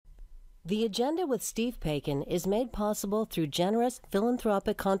The Agenda with Steve Paikin is made possible through generous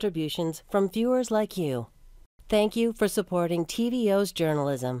philanthropic contributions from viewers like you. Thank you for supporting TVO's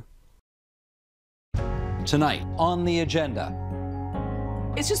journalism. Tonight on The Agenda.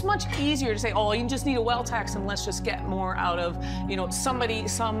 It's just much easier to say, oh, you just need a wealth tax and let's just get more out of,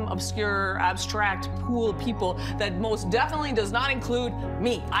 some obscure, abstract pool of people that most definitely does not include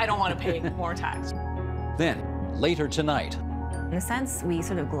me. I don't want to pay more tax. Then, later tonight. In a sense, we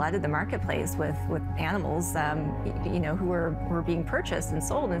sort of glutted the marketplace with animals, who were being purchased and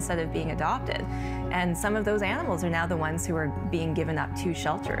sold instead of being adopted. And some of those animals are now the ones who are being given up to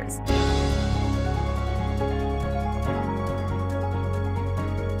shelters.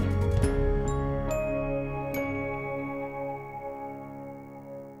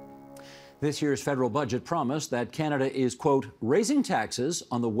 This year's federal budget promised that Canada is, quote, raising taxes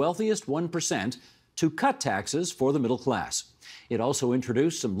on the wealthiest 1% to cut taxes for the middle class. It also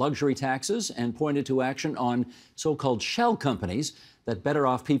introduced some luxury taxes and pointed to action on so-called shell companies that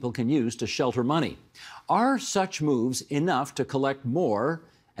better-off people can use to shelter money. Are such moves enough to collect more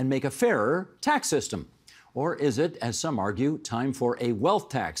and make a fairer tax system? Or is it, as some argue, time for a wealth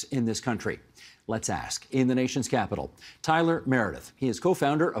tax in this country? Let's ask. In the nation's capital, Tyler Meredith. He is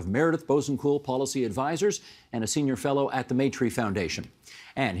co-founder of Meredith Bosencool Policy Advisors and a senior fellow at the Maytree Foundation.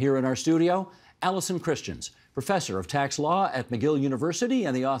 And here in our studio, Allison Christians, professor of tax law at McGill University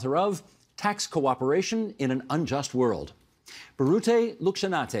and the author of Tax Cooperation in an Unjust World. Birute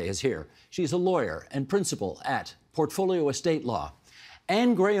Lukshanate is here. She's a lawyer and principal at Portfolio Estate Law.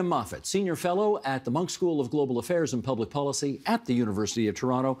 Anne Graham Moffat, senior fellow at the Munk School of Global Affairs and Public Policy at the University of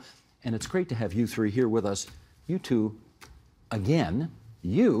Toronto. And it's great to have you three here with us. You two, again,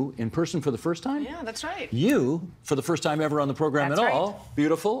 you in person for the first time? Yeah, that's right. You for the first time ever on the program that's at all. Right.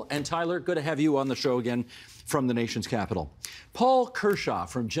 Beautiful. And Tyler, good to have you on the show again from the nation's capital. Paul Kershaw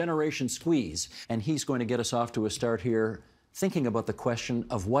from Generation Squeeze, and he's going to get us off to a start here thinking about the question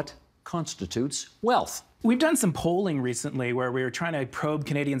of what constitutes wealth. We've done some polling recently where we were trying to probe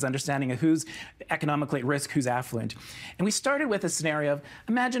Canadians' understanding of who's economically at risk, who's affluent. And we started with a scenario of,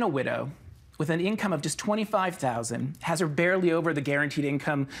 imagine a widow with an income of just $25,000, has her barely over the guaranteed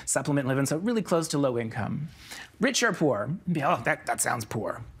income supplement living, so really close to low income. Rich or poor? Oh, that sounds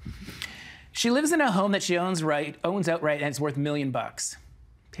poor. She lives in a home that she owns outright, and it's worth $1 million.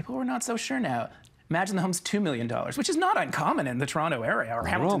 People were not so sure now. Imagine the home's $2 million, which is not uncommon in the Toronto area or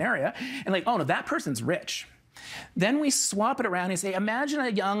Hamilton area. And like, oh no, that person's rich. Then we swap it around and say, imagine a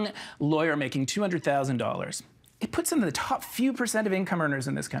young lawyer making $200,000. It puts them in the top few percent of income earners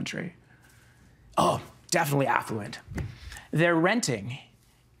in this country. Oh, definitely affluent. They're renting.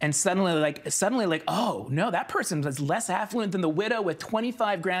 And suddenly like, oh no, that person is less affluent than the widow with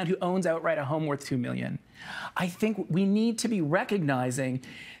 25 grand who owns outright a home worth $2 million. I think we need to be recognizing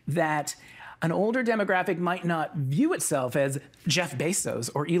that an older demographic might not view itself as Jeff Bezos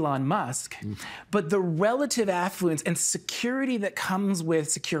or Elon Musk, but the relative affluence and security that comes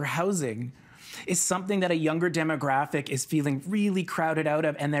with secure housing is something that a younger demographic is feeling really crowded out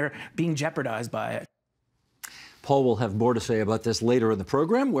of, and they're being jeopardized by it. Paul will have more to say about this later in the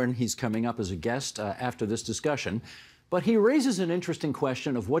program when he's coming up as a guest after this discussion. But he raises an interesting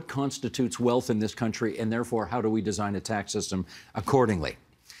question of what constitutes wealth in this country, and therefore how do we design a tax system accordingly?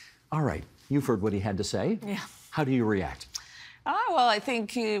 All right. You've heard what he had to say. Yeah. How do you react? Well, I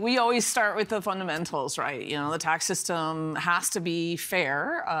think we always start with the fundamentals, right? The tax system has to be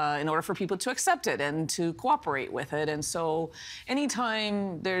fair in order for people to accept it and to cooperate with it. And so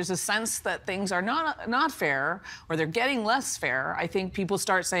anytime there's a sense that things are not fair or they're getting less fair, I think people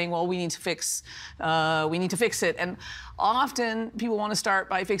start saying, well, we need to fix it. And often people want to start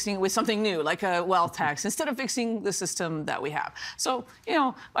by fixing it with something new, like a wealth tax, instead of fixing the system that we have. So,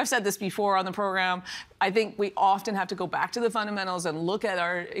 I've said this before on the program. I think we often have to go back to the fundamentals and look at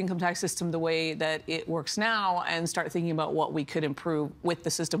our income tax system the way that it works now and start thinking about what we could improve with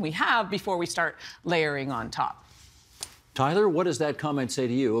the system we have before we start layering on top. Tyler, what does that comment say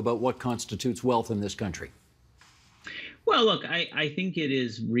to you about what constitutes wealth in this country? Well, look, I think it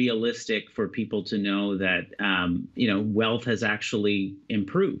is realistic for people to know that, wealth has actually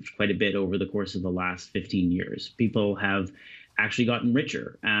improved quite a bit over the course of the last 15 years. People have actually gotten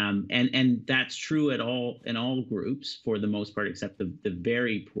richer. And that's true in all groups for the most part, except the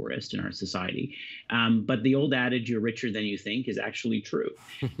very poorest in our society. But the old adage, you're richer than you think, is actually true.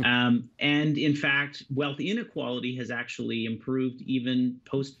 And in fact, wealth inequality has actually improved even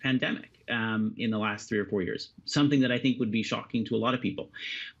post-pandemic. in the last 3 or 4 years, something that I think would be shocking to a lot of people.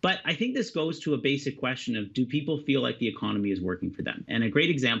 But I think this goes to a basic question of, do people feel like the economy is working for them? And a great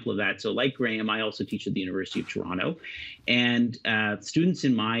example of that, so like Graham, I also teach at the University of Toronto, and students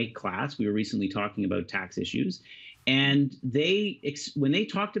in my class, we were recently talking about tax issues, and when they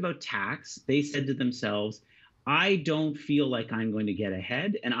talked about tax, they said to themselves, I don't feel like I'm going to get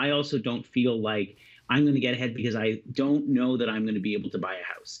ahead, and I also don't feel like I'm going to get ahead because I don't know that I'm going to be able to buy a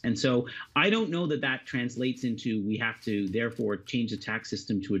house. And so I don't know that that translates into we have to therefore change the tax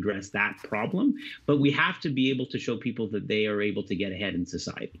system to address that problem, but we have to be able to show people that they are able to get ahead in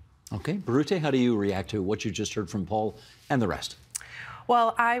society. Okay, Birute, how do you react to what you just heard from Paul and the rest?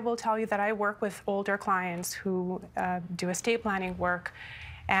 Well, I will tell you that I work with older clients who do estate planning work,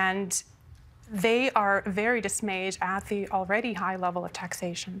 and they are very dismayed at the already high level of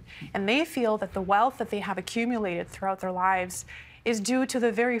taxation. And they feel that the wealth that they have accumulated throughout their lives is due to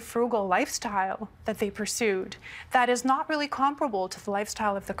the very frugal lifestyle that they pursued. That is not really comparable to the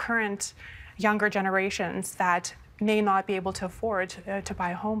lifestyle of the current younger generations that may not be able to afford to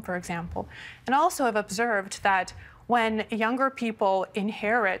buy a home, for example. And also have observed that when younger people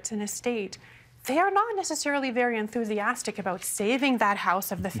inherit an estate, they are not necessarily very enthusiastic about saving that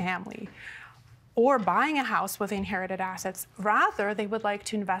house of the family or buying a house with inherited assets. Rather, they would like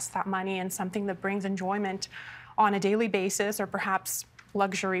to invest that money in something that brings enjoyment on a daily basis, or perhaps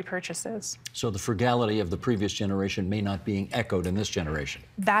luxury purchases. So the frugality of the previous generation may not be echoed in this generation.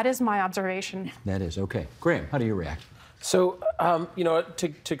 That is my observation. That is, okay. Graham, how do you react? So, you know,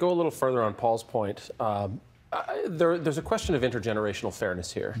 to go a little further on Paul's point, there's a question of intergenerational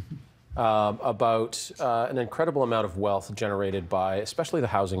fairness here. About an incredible amount of wealth generated by especially the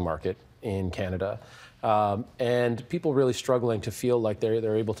housing market in Canada, and people really struggling to feel like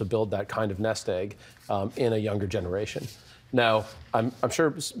they're able to build that kind of nest egg in a younger generation. Now, I'm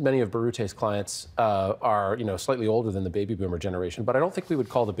sure many of Birute's clients are, you know, slightly older than the baby boomer generation, but I don't think we would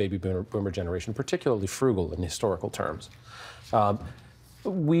call the baby boomer generation particularly frugal in historical terms.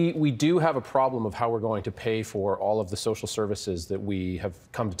 We do have a problem of how we're going to pay for all of the social services that we have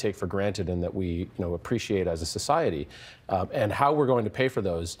come to take for granted and that we, you know, appreciate as a society, and how we're going to pay for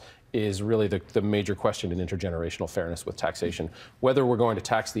those is really the major question in intergenerational fairness with taxation. Whether we're going to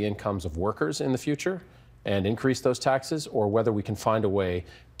tax the incomes of workers in the future and increase those taxes, or whether we can find a way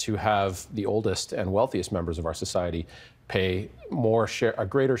to have the oldest and wealthiest members of our society pay a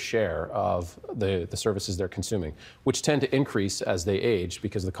greater share of the services they're consuming, which tend to increase as they age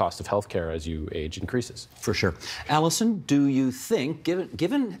because the cost of healthcare as you age increases. For sure. Allison, do you think,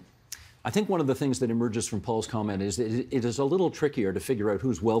 given I think one of the things that emerges from Paul's comment is that it is a little trickier to figure out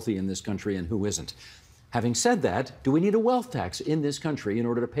who's wealthy in this country and who isn't. Having said that, do we need a wealth tax in this country in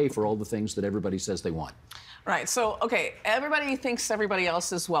order to pay for all the things that everybody says they want? Right. So, okay, everybody thinks everybody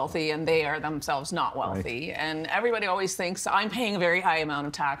else is wealthy and they are themselves not wealthy. Right. And everybody always thinks I'm paying a very high amount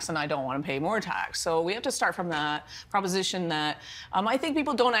of tax and I don't want to pay more tax. So we have to start from that proposition that I think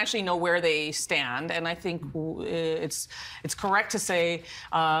people don't actually know where they stand. And I think it's correct to say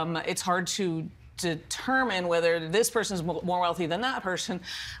it's hard to determine whether this person is more wealthy than that person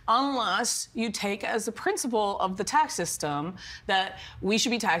unless you take as a principle of the tax system that we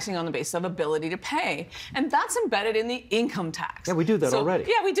should be taxing on the basis of ability to pay. And that's embedded in the income tax. Yeah, we do that already.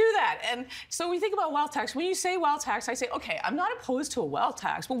 Yeah, we do that. And so we think about wealth tax. When you say wealth tax, I say, okay, I'm not opposed to a wealth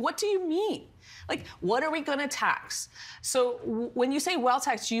tax, but what do you mean? Like, what are we going to tax? So when you say wealth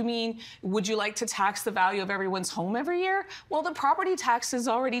tax, do you mean, would you like to tax the value of everyone's home every year? Well, the property taxes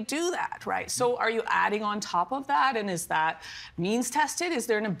already do that, right? So are you adding on top of that? And is that means tested? Is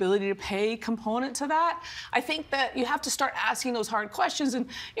there an ability to pay component to that? I think that you have to start asking those hard questions. And,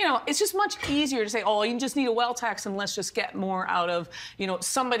 you know, it's just much easier to say, oh, you just need a wealth tax and let's just get more out of, you know,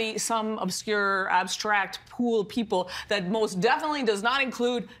 some obscure, abstract pool of people that most definitely does not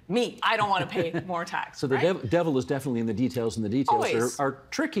include me. I don't want to pay more tax. So the devil is definitely in the details, and the details are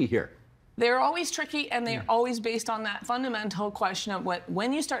tricky here. They're always tricky, and they're always based on that fundamental question of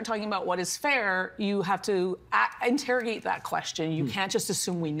when you start talking about what is fair, you have to interrogate that question. You can't just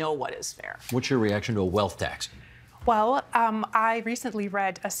assume we know what is fair. What's your reaction to a wealth tax? Well, I recently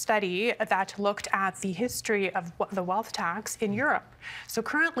read a study that looked at the history of the wealth tax in Europe. So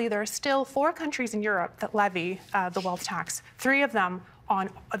currently, there are still 4 countries in Europe that levy the wealth tax. 3 of them on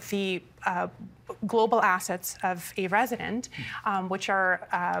the global assets of a resident, which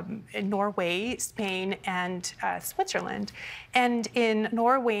are in Norway, Spain, and Switzerland. And in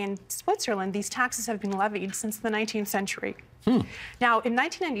Norway and Switzerland, these taxes have been levied since the 19th century. Now, in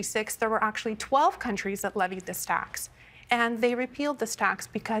 1996, there were actually 12 countries that levied this tax. And they repealed this tax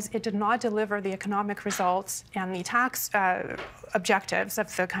because it did not deliver the economic results and the tax objectives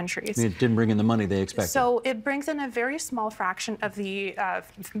of the countries. It didn't bring in the money they expected. So it brings in a very small fraction of the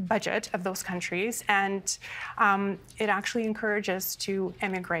budget of those countries, and it actually encourages to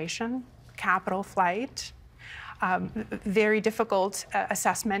immigration, capital flight, very difficult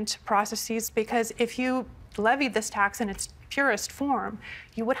assessment processes, because if you levied this tax in its purest form,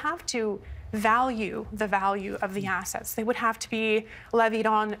 you would have to value the value of the assets. They would have to be levied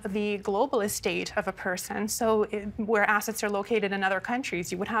on the global estate of a person. So where assets are located in other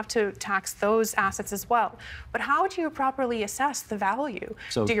countries, you would have to tax those assets as well. But how do you properly assess the value?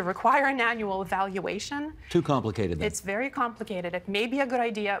 So, do you require an annual valuation? Too complicated then. It's very complicated. It may be a good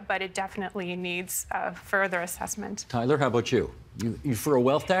idea, but it definitely needs further assessment. Tyler, how about you? You for a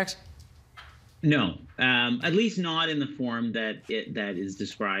wealth tax? No, at least not in the form that is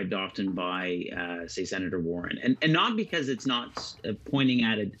described often by, say, Senator Warren, and not because it's not pointing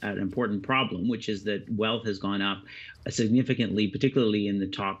at an important problem, which is that wealth has gone up significantly, particularly in the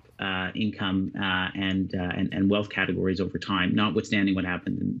top income and wealth categories over time, notwithstanding what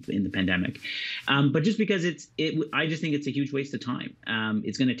happened in the pandemic. But just because I just think it's a huge waste of time.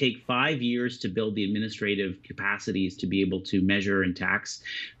 It's going to take 5 years to build the administrative capacities to be able to measure and tax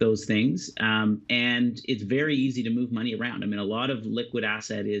those things. And it's very easy to move money around. I mean, a lot of liquid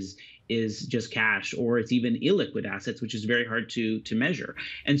asset is just cash, or it's even illiquid assets, which is very hard to measure.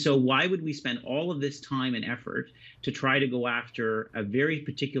 And so why would we spend all of this time and effort to try to go after a very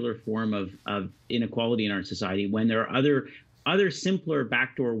particular form of inequality in our society when there are other simpler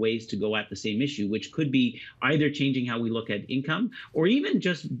backdoor ways to go at the same issue, which could be either changing how we look at income or even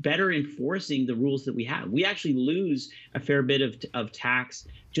just better enforcing the rules that we have. We actually lose a fair bit of tax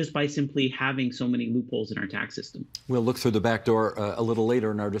just by simply having so many loopholes in our tax system. We'll look through the back door a little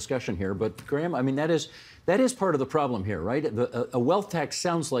later in our discussion here, but Graham, I mean, that is part of the problem here, right? A wealth tax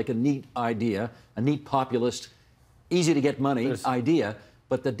sounds like a neat idea, a neat populist, easy to get money idea,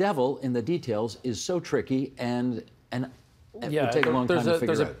 but the devil in the details is so tricky and it would take a long time to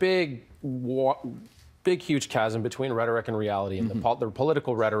figure out. There's a big, huge chasm between rhetoric and reality, and the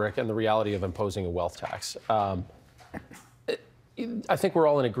political rhetoric and the reality of imposing a wealth tax. I think we're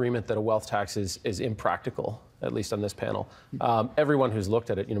all in agreement that a wealth tax is impractical, at least on this panel. Everyone who's looked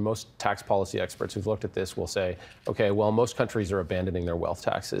at it, most tax policy experts who've looked at this will say, okay, well, most countries are abandoning their wealth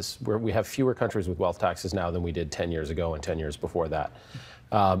taxes. We have fewer countries with wealth taxes now than we did 10 years ago and 10 years before that.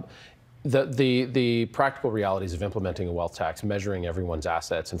 The practical realities of implementing a wealth tax, measuring everyone's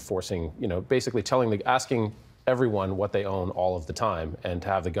assets, and forcing, basically asking everyone what they own all of the time, and to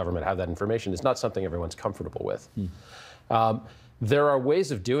have the government have that information is not something everyone's comfortable with. There are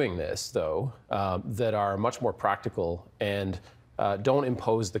ways of doing this, though, that are much more practical and don't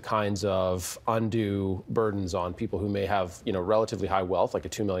impose the kinds of undue burdens on people who may have, relatively high wealth, like a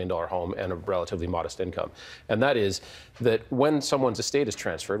 $2 million home, and a relatively modest income. And that is that when someone's estate is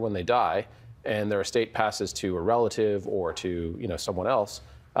transferred, when they die, and their estate passes to a relative or to, someone else,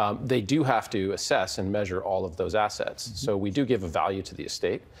 they do have to assess and measure all of those assets. So we do give a value to the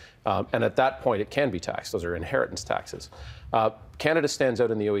estate. And at that point, it can be taxed. Those are inheritance taxes. Canada stands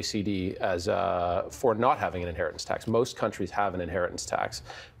out in the OECD as for not having an inheritance tax. Most countries have an inheritance tax.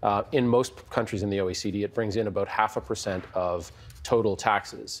 In most countries in the OECD, it brings in about 0.5% of total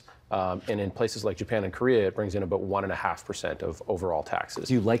taxes. And in places like Japan and Korea, it brings in about 1.5% of overall taxes.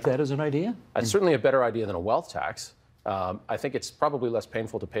 Do you like that as an idea? It's certainly a better idea than a wealth tax. I think it's probably less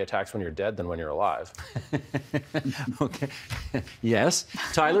painful to pay a tax when you're dead than when you're alive. Okay. Yes.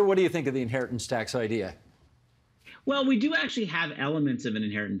 Tyler, what do you think of the inheritance tax idea? Well, we do actually have elements of an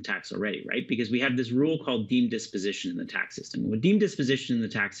inheritance tax already, right? Because we have this rule called deemed disposition in the tax system. What deemed disposition in the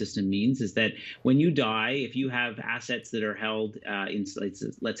tax system means is that when you die, if you have assets that are held in,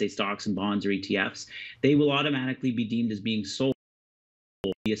 let's say, stocks and bonds or ETFs, they will automatically be deemed as being sold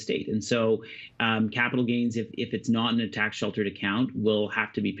the estate. And so capital gains, if it's not in a tax sheltered account, will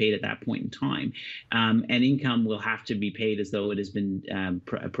have to be paid at that point in time. And income will have to be paid as though it has been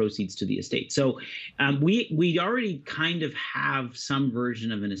proceeds to the estate. So we already kind of have some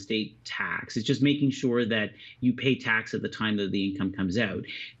version of an estate tax. It's just making sure that you pay tax at the time that the income comes out.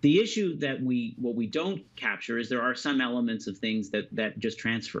 The issue that what we don't capture is there are some elements of things that just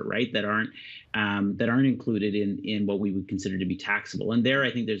transfer, right? That aren't included in what we would consider to be taxable. And there,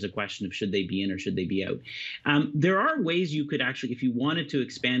 I think there's a question of should they be in or should they be out. There are ways you could actually, if you wanted to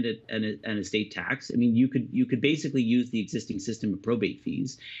expand an estate tax, I mean, you could basically use the existing system of probate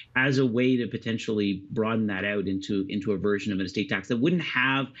fees as a way to potentially broaden that out into a version of an estate tax that wouldn't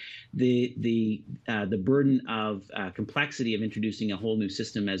have the burden of complexity of introducing a whole new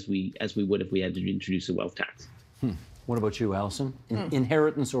system as we would if we had to introduce a wealth tax. What about you, Allison?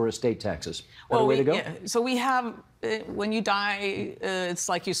 Inheritance or estate taxes? Well, way to go? Yeah, so we have, when you die, it's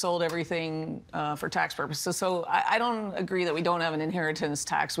like you sold everything for tax purposes. So I don't agree that we don't have an inheritance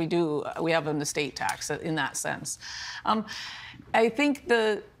tax. We do. We have an estate tax in that sense. I think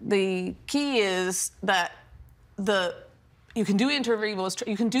the key is that you can do intervals,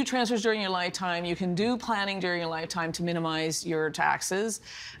 you can do transfers during your lifetime, you can do planning during your lifetime to minimize your taxes.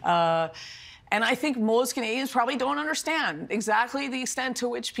 And I think most Canadians probably don't understand exactly the extent to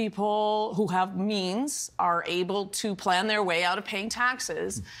which people who have means are able to plan their way out of paying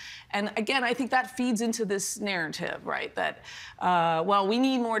taxes. And again, I think that feeds into this narrative, right? That, well, we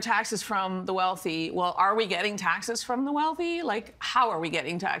need more taxes from the wealthy. Well, are we getting taxes from the wealthy? Like, how are we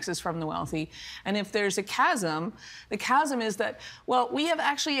getting taxes from the wealthy? And if there's a chasm, the chasm is that, well, we have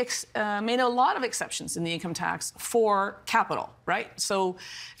actually made a lot of exceptions in the income tax for capital, right? So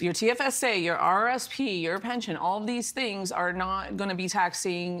your TFSA, your RRSP, your pension, all of these things are not going to be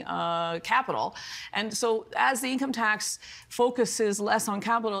taxing capital. And so as the income tax focuses less on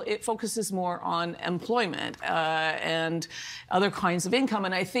capital, it focuses more on employment and other kinds of income.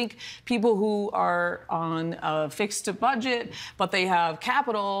 And I think people who are on a fixed budget, but they have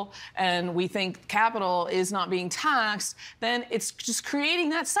capital, and we think capital is not being taxed, then it's just creating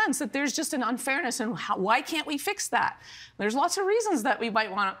that sense that there's just an unfairness. And why can't we fix that? There's lots of reasons that we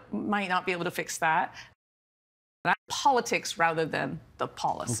might not be able to fix that. Politics rather than the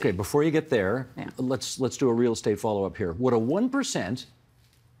policy. Okay, before you get there, let's do a real estate follow-up here. Would a 1%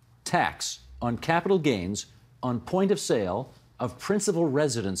 tax on capital gains on point of sale of principal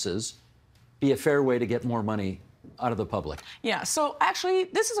residences be a fair way to get more money out of the public? Yeah, so actually,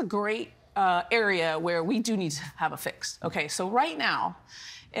 this is a great area where we do need to have a fix. Okay, so right now,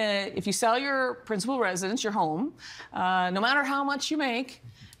 if you sell your principal residence, your home, no matter how much you make,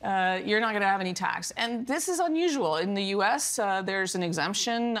 you're not going to have any tax. And this is unusual. In the U.S., there's an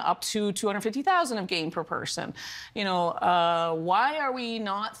exemption up to $250,000 of gain per person. You know, why are we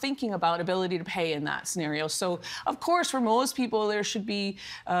not thinking about ability to pay in that scenario? So, of course, for most people, there should be,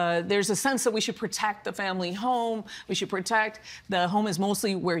 there's a sense that we should protect the family home. We should protect the home is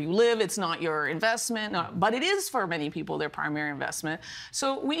mostly where you live. It's not your investment, but it is for many people their primary investment.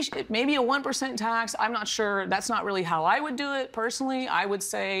 So maybe a 1% tax. I'm not sure. That's not really how I would do it personally. I would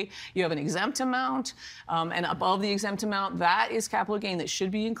say you have an exempt amount, and above the exempt amount, that is capital gain that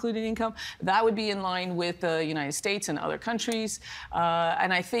should be included in income. That would be in line with the United States and other countries.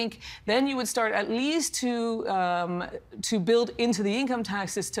 And I think then you would start at least to build into the income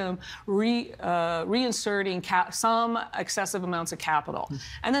tax system, reinserting some excessive amounts of capital,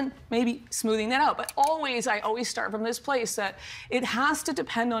 and then maybe smoothing that out. But I always start from this place that it has to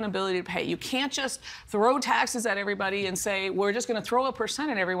depend on ability to pay. You can't just throw taxes at everybody and say, we're just going to throw a percent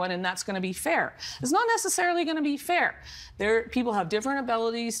at everyone and that's going to be fair. It's not necessarily going to be fair. People have different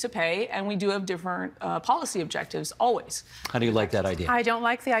abilities to pay, and we do have different policy objectives always. How do you like that idea? I don't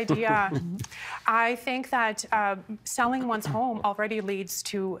like the idea. I think that selling one's home already leads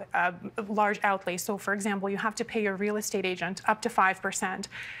to large outlays. So, for example, you have to pay your real estate agent up to 5%.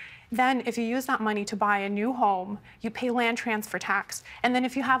 Then if you use that money to buy a new home, you pay land transfer tax. And then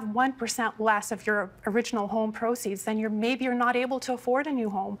if you have 1% less of your original home proceeds, then maybe you're not able to afford a new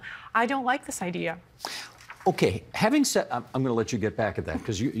home. I don't like this idea. Okay, having said, I'm going to let you get back at that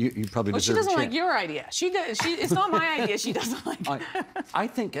because you probably deserve a chance. She doesn't like your idea. It's not my idea. She doesn't like. I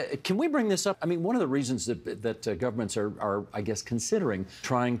think. Can we bring this up? I mean, one of the reasons that governments are, I guess, considering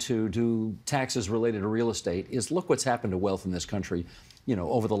trying to do taxes related to real estate is look what's happened to wealth in this country. You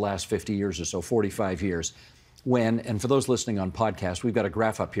know, over the last 50 years or so, 45 years. And for those listening on podcast, we've got a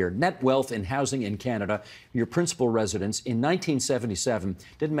graph up here. Net wealth in housing in Canada, your principal residence in 1977,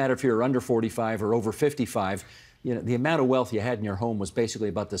 didn't matter if you were under 45 or over 55, you know, the amount of wealth you had in your home was basically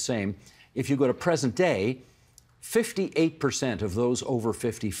about the same. If you go to present day, 58% of those over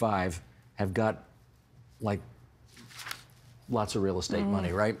 55 have got, like, lots of real estate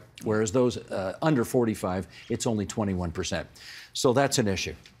money, right? Whereas those under 45, it's only 21%. So that's an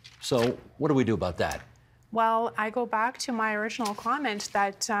issue. So what do we do about that? Well, I go back to my original comment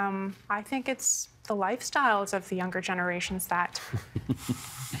that I think it's the lifestyles of the younger generations that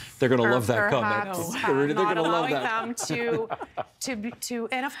they're going to love that comment. They're going to love that. Them to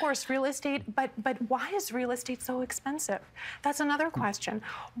and of course real estate. But why is real estate so expensive? That's another question.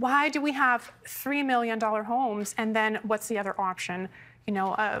 Why do we have $3 million homes, and then what's the other option? you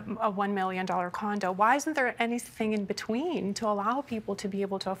know, a $1 million condo. Why isn't there anything in between to allow people to be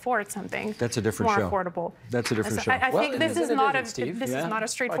able to afford something That's a different more show. affordable? That's a different show. I think this is not a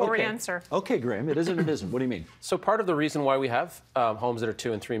straightforward Okay. answer. Okay, Graham, it isn't, it isn't. What do you mean? So part of the reason why we have homes that are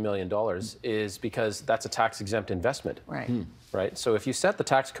 $2 and $3 million is because that's a tax-exempt investment. Right. Right? So if you set the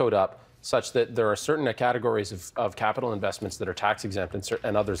tax code up such that there are certain categories of capital investments that are tax-exempt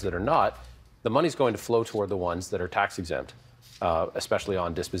and others that are not, the money's going to flow toward the ones that are tax-exempt. Especially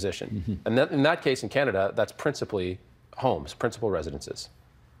on disposition. And in that case in Canada, that's principally homes, principal residences.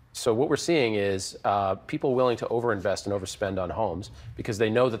 So what we're seeing is people willing to overinvest and overspend on homes because they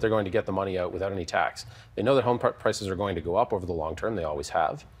know that they're going to get the money out without any tax. They know that home prices are going to go up over the long term, they always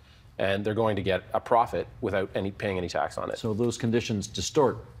have, and they're going to get a profit without paying any tax on it. So those conditions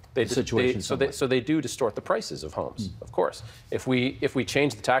distort the situation somewhat. So they do distort the prices of homes, of course. If we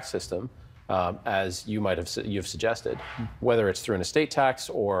change the tax system, as you've suggested, whether it's through an estate tax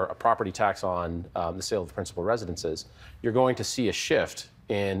or a property tax on the sale of principal residences, you're going to see a shift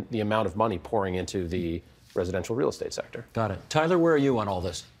in the amount of money pouring into the residential real estate sector. Got it. Tyler, where are you on all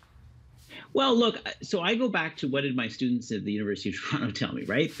this? Well, look, so I go back to what did my students at the University of Toronto tell me,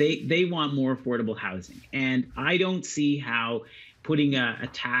 right? They want more affordable housing. And I don't see how putting a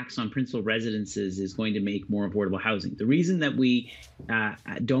tax on principal residences is going to make more affordable housing. The reason that we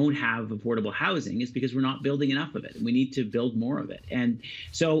don't have affordable housing is because we're not building enough of it. We need to build more of it. And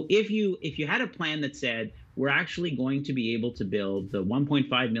so if you had a plan that said, we're actually going to be able to build the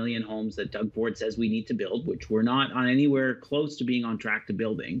 1.5 million homes that Doug Ford says we need to build, which we're not on anywhere close to being on track to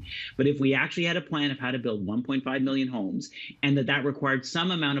building. But if we actually had a plan of how to build 1.5 million homes and that required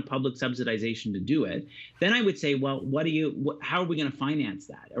some amount of public subsidization to do it, then I would say, well, how are we going to finance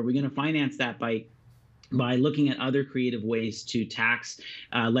that? Are we going to finance that by looking at other creative ways to tax,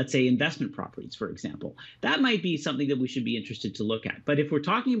 let's say, investment properties, for example? That might be something that we should be interested to look at. But if we're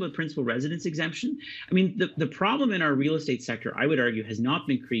talking about principal residence exemption, I mean, the problem in our real estate sector, I would argue, has not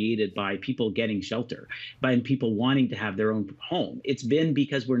been created by people getting shelter, by people wanting to have their own home. It's been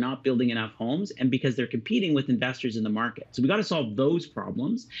because we're not building enough homes and because they're competing with investors in the market. So we got to solve those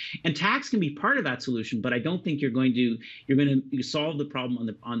problems. And tax can be part of that solution, but I don't think you're going to solve the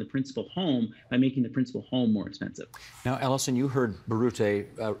problem on the principal home by making the principal home more expensive. Now, Alison, you heard Barute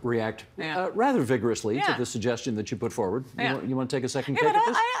react rather vigorously to the suggestion that you put forward. You want to take a second take at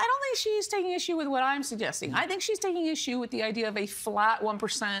this? I don't think she's taking issue with what I'm suggesting. I think she's taking issue with the idea of a flat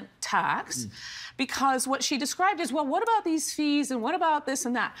 1% tax, because what she described is, well, what about these fees and what about this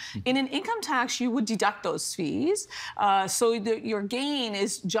and that? In an income tax, you would deduct those fees, so your gain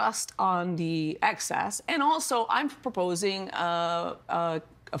is just on the excess. And also, I'm proposing a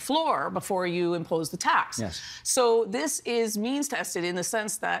floor before you impose the tax. Yes. So this is means tested in the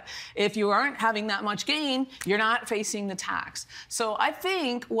sense that if you aren't having that much gain, you're not facing the tax. So I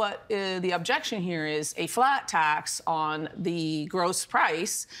think what the objection here is a flat tax on the gross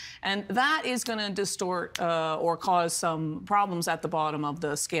price, and that is going to distort or cause some problems at the bottom of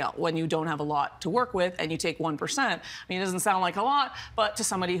the scale when you don't have a lot to work with and you take 1%. I mean, it doesn't sound like a lot, but to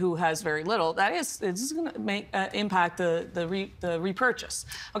somebody who has very little, it's going to impact the repurchase.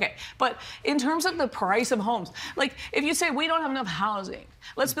 Okay, but in terms of the price of homes, like if you say we don't have enough housing,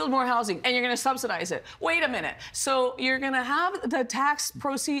 let's build more housing, and you're going to subsidize it. Wait a minute. So you're going to have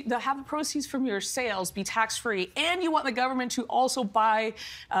the proceeds from your sales be tax-free, and you want the government to also buy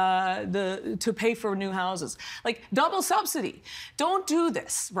to pay for new houses. Like double subsidy. Don't do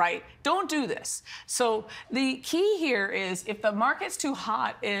this, right? Don't do this. So the key here is if the market's too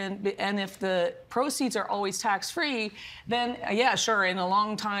hot and if the proceeds are always tax-free, then yeah, sure, in a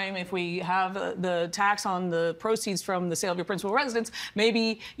long time, if we have the tax on the proceeds from the sale of your principal residence,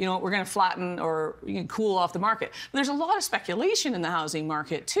 maybe we're going to flatten or cool off the market. But there's a lot of speculation in the housing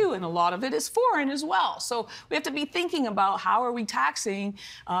market too, and a lot of it is foreign as well. So we have to be thinking about how are we taxing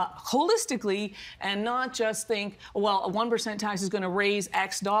holistically, and not just think, well, a 1% tax is going to raise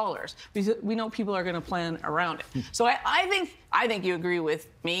X dollars, because we know people are going to plan around it. So I think you agree with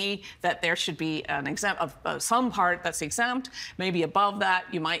me that there should be an exempt of some part that's exempt. Maybe above that,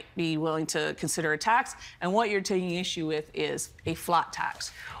 you might be willing to consider a tax. And what you're taking issue with is a flat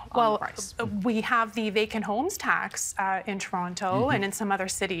tax. Well, we have the vacant homes tax in Toronto and in some other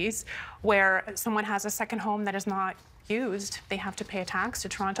cities where someone has a second home that is not used, they have to pay a tax to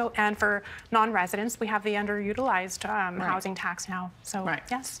Toronto. And for non-residents, we have the underutilized housing tax now. So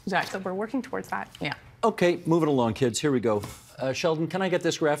yes, exactly. So we're working towards that. Yeah. Okay, moving along, kids. Here we go. Sheldon, can I get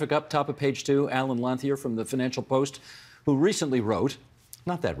this graphic up, top of page 2? Alan Lanthier from the Financial Post, who recently wrote,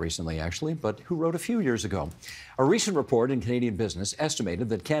 Not that recently, actually, but who wrote a few years ago. A recent report in Canadian Business estimated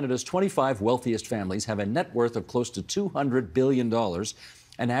that Canada's 25 wealthiest families have a net worth of close to $200 billion,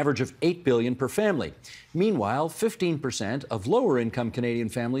 an average of $8 billion per family. Meanwhile, 15% of lower-income Canadian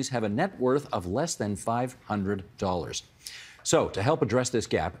families have a net worth of less than $500. So, to help address this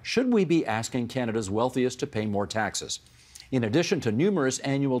gap, should we be asking Canada's wealthiest to pay more taxes? In addition to numerous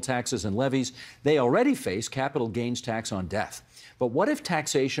annual taxes and levies, they already face capital gains tax on death. But what if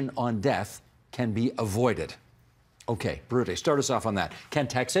taxation on death can be avoided? Okay, Birute, start us off on that. Can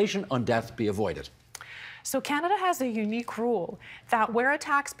taxation on death be avoided? So Canada has a unique rule that where a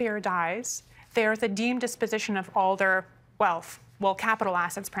taxpayer dies, there's a deemed disposition of all their wealth, well, capital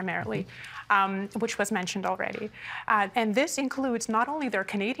assets primarily, which was mentioned already. And this includes not only their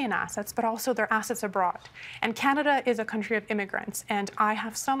Canadian assets, but also their assets abroad. And Canada is a country of immigrants. And I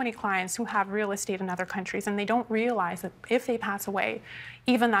have so many clients who have real estate in other countries, and they don't realize that if they pass away,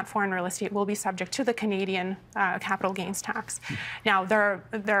 even that foreign real estate will be subject to the Canadian capital gains tax. Now, there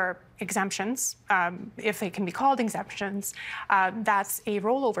are exemptions, if they can be called exemptions. That's a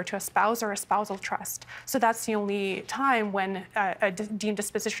rollover to a spouse or a spousal trust. So that's the only time when a deemed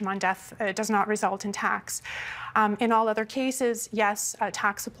disposition on death does not result in tax. In all other cases, yes,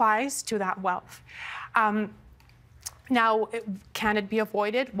 tax applies to that wealth. Now, can it be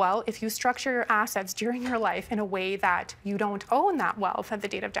avoided? Well, if you structure your assets during your life in a way that you don't own that wealth at the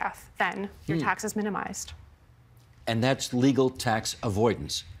date of death, then your tax is minimized. And that's legal tax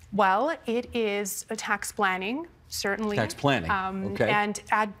avoidance. Well, it is a tax planning, certainly. Tax planning, okay. And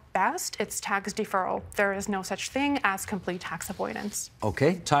at best, it's tax deferral. There is no such thing as complete tax avoidance.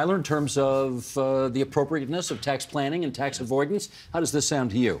 Okay. Tyler, in terms of the appropriateness of tax planning and tax avoidance, how does this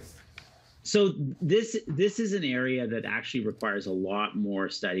sound to you? So this is an area that actually requires a lot more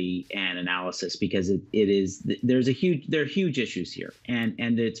study and analysis, because there are huge issues here, and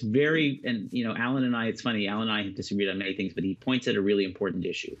it's very, and you know, Alan and I, it's funny, Alan and I have disagreed on many things, but he points at a really important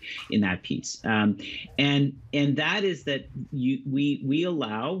issue in that piece, and that is that we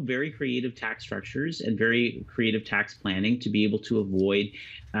allow very creative tax structures and very creative tax planning to be able to avoid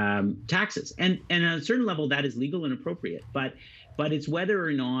taxes, and at a certain level that is legal and appropriate, but it's whether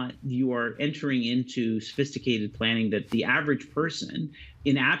or not you are entering into sophisticated planning that the average person,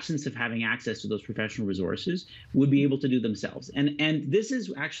 in absence of having access to those professional resources, would be able to do themselves. And this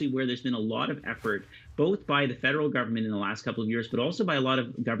is actually where there's been a lot of effort, both by the federal government in the last couple of years, but also by a lot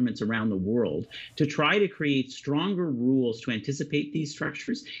of governments around the world, to try to create stronger rules to anticipate these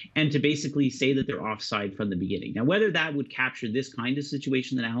structures and to basically say that they're offside from the beginning. Now, whether that would capture this kind of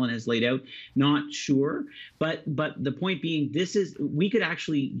situation that Alan has laid out, not sure. But the point being, we could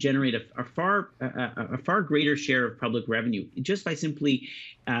actually generate a far greater share of public revenue just by simply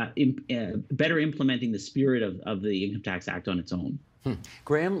better implementing the spirit of the Income Tax Act on its own.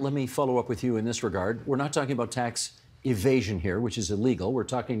 Graham, let me follow up with you in this regard. We're not talking about tax evasion here, which is illegal. We're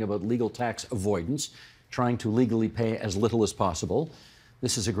talking about legal tax avoidance, trying to legally pay as little as possible.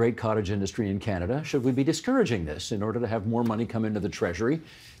 This is a great cottage industry in Canada. Should we be discouraging this in order to have more money come into the Treasury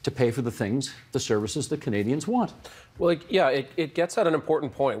to pay for the things, the services that Canadians want? Well, yeah, it gets at an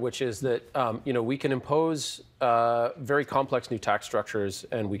important point, which is that we can impose very complex new tax structures,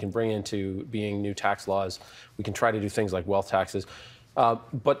 and we can bring into being new tax laws. We can try to do things like wealth taxes.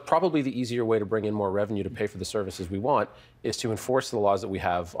 But probably the easier way to bring in more revenue to pay for the services we want is to enforce the laws that we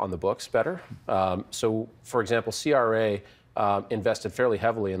have on the books better. So, for example, CRA invested fairly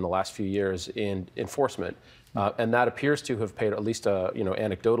heavily in the last few years in enforcement, and that appears to have paid, at least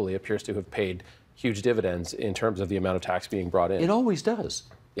anecdotally, appears to have paid huge dividends in terms of the amount of tax being brought in. It always does.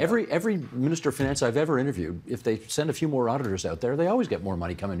 Yeah. Every Minister of Finance I've ever interviewed, if they send a few more auditors out there, they always get more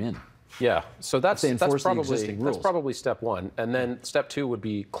money coming in. Yeah, so that's probably step one. And then step two would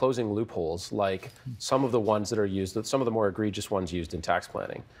be closing loopholes, like some of the ones that are used, some of the more egregious ones used in tax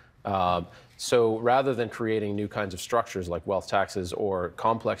planning. So rather than creating new kinds of structures like wealth taxes or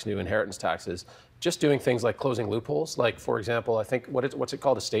complex new inheritance taxes, just doing things like closing loopholes, like, for example, I think, what's it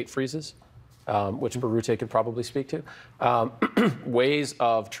called, estate freezes, which Birute could probably speak to, ways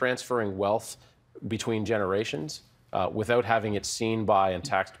of transferring wealth between generations without having it seen by and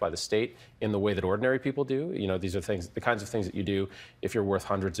taxed by the state in the way that ordinary people do. You know, these are things, the kinds of things that you do if you're worth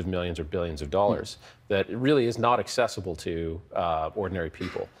hundreds of millions or billions of dollars, that really is not accessible to ordinary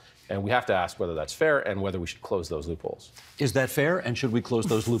people. And we have to ask whether that's fair and whether we should close those loopholes. Is that fair, and should we close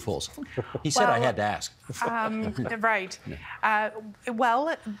those loopholes? He said I had to ask. Right.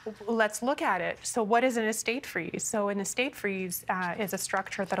 Well, let's look at it. So what is an estate freeze? So an estate freeze is a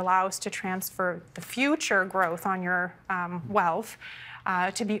structure that allows to transfer the future growth on your wealth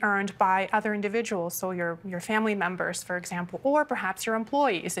to be earned by other individuals, so your family members, for example, or perhaps your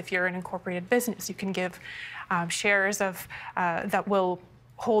employees. If you're an incorporated business, you can give shares of that will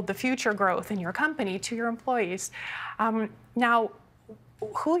hold the future growth in your company to your employees. Now,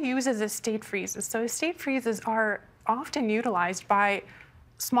 who uses estate freezes? So estate freezes are often utilized by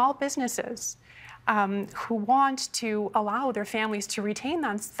small businesses who want to allow their families to retain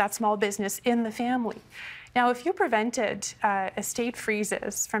that small business in the family. Now, if you prevented estate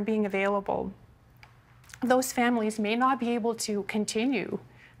freezes from being available, those families may not be able to continue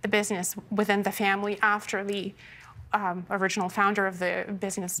the business within the family after the original founder of the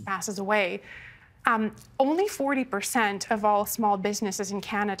business passes away. Only 40% of all small businesses in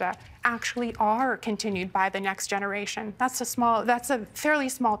Canada actually are continued by the next generation. That's a fairly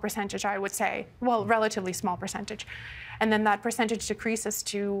small percentage, I would say. Well, relatively small percentage. And then that percentage decreases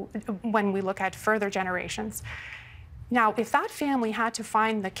to when we look at further generations. Now, if that family had to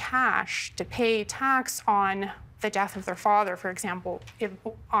find the cash to pay tax on the death of their father, for example,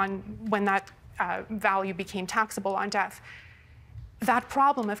 when that value became taxable on death, that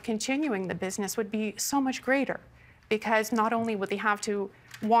problem of continuing the business would be so much greater, because not only would they have to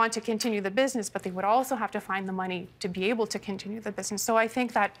want to continue the business, but they would also have to find the money to be able to continue the business. So I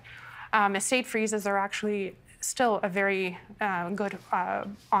think that estate freezes are actually still a very good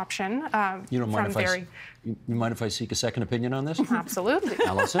option. You don't mind you mind if I seek a second opinion on this? Absolutely.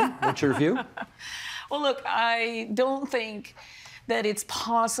 Allison, what's your view? Well, look, I don't think that it's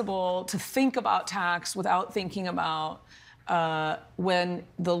possible to think about tax without thinking about when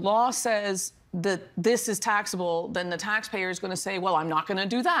the law says that this is taxable, then the taxpayer is going to say, well, I'm not going to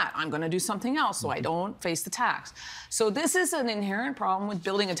do that. I'm going to do something else so I don't face the tax. So this is an inherent problem with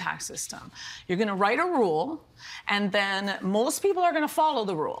building a tax system. You're going to write a rule, and then most people are going to follow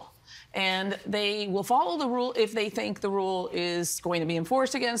the rule. And they will follow the rule if they think the rule is going to be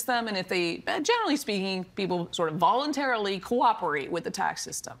enforced against them, and if they, generally speaking, people sort of voluntarily cooperate with the tax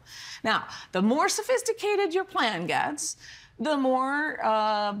system. Now, the more sophisticated your plan gets, the more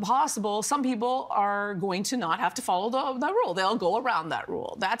possible some people are going to not have to follow the rule. They'll go around that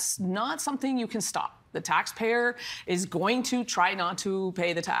rule. That's not something you can stop. The taxpayer is going to try not to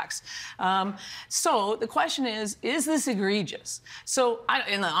pay the tax. So the question is this egregious? So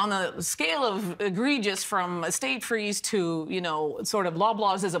on the scale of egregious from estate freeze to, sort of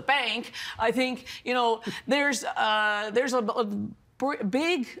Loblaws as a bank, I think, there's a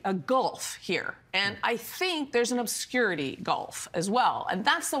big gulf here. And I think there's an obscurity gulf as well. And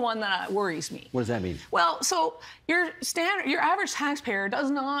that's the one that worries me. What does that mean? Well, so your average taxpayer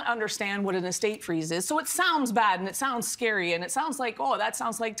does not understand what an estate freeze is. So it sounds bad and it sounds scary and it sounds like, oh, that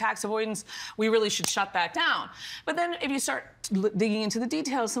sounds like tax avoidance. We really should shut that down. But then if you start digging into the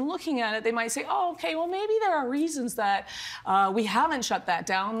details and looking at it, they might say, oh, okay, well, maybe there are reasons that we haven't shut that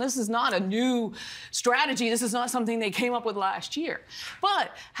down. This is not a new strategy. This is not something they came up with last year.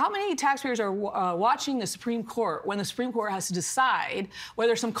 But how many taxpayers are watching the Supreme Court when the Supreme Court has to decide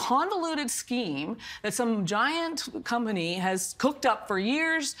whether some convoluted scheme that some giant company has cooked up for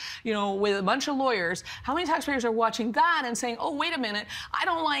years, with a bunch of lawyers, how many taxpayers are watching that and saying, oh, wait a minute, I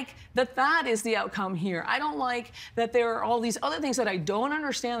don't like that is the outcome here. I don't like that there are all these other things that I don't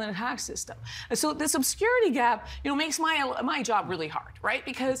understand in the tax system. And so this obscurity gap, makes my job really hard, right?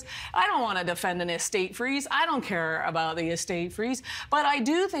 Because I don't want to defend an estate freeze. I don't care about the estate freeze. But I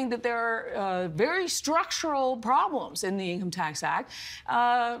do think that there are very structural problems in the Income Tax Act.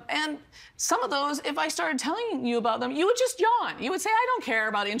 And some of those, if I started telling you about them, you would just yawn. You would say, I don't care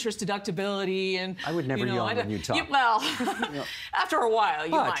about interest deductibility. And I would never yawn when you talk. Well, after a while,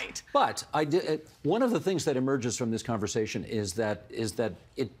 you might. But one of the things that emerges from this conversation is that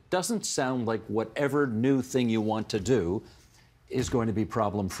it doesn't sound like whatever new thing you want to do is going to be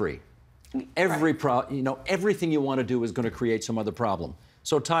problem-free. Everything you want to do is going to create some other problem.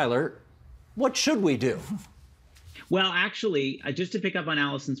 So, Tyler, what should we do? Well, actually, just to pick up on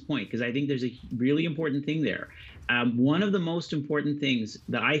Allison's point, because I think there's a really important thing there. One of the most important things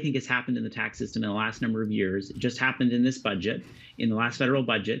that I think has happened in the tax system in the last number of years, it just happened in this budget, in the last federal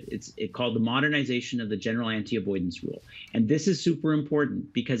budget. It's called the modernization of the general anti-avoidance rule. And this is super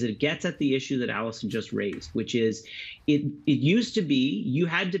important because it gets at the issue that Allison just raised, which is it used to be you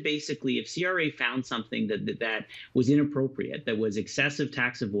had to basically, if CRA found something that was inappropriate, that was excessive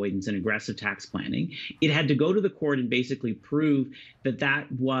tax avoidance and aggressive tax planning, it had to go to the court and basically prove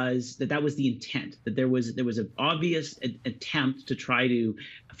that was the intent, that there was an obvious attempt to try to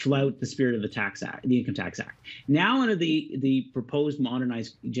flout the spirit of the Tax Act, the Income Tax Act. Now, under the proposed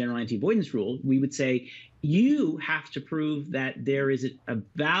modernized general anti-avoidance rule, we would say you have to prove that there is a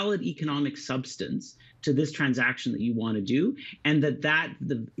valid economic substance to this transaction that you want to do, and that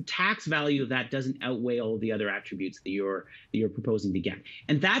the tax value of that doesn't outweigh all of the other attributes that you're proposing to get.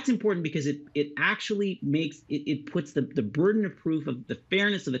 And that's important because it actually makes it puts the burden of proof of the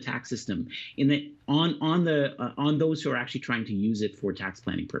fairness of the tax system on those who are actually trying to use it for tax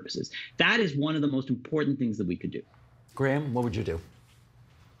planning purposes. That is one of the most important things that we could do. Graham, what would you do?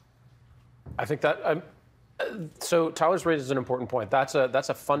 I think that so Tyler's raises an important point. That's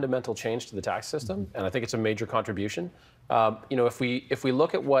a fundamental change to the tax system, and I think it's a major contribution. If we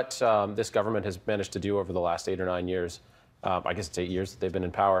look at what this government has managed to do over the last 8 or 9 years, I guess it's 8 years that they've been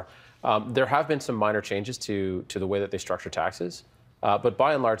in power, there have been some minor changes to the way that they structure taxes, but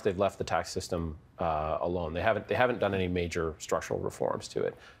by and large they've left the tax system alone. They haven't done any major structural reforms to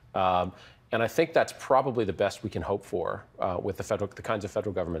it. And I think that's probably the best we can hope for with the kinds of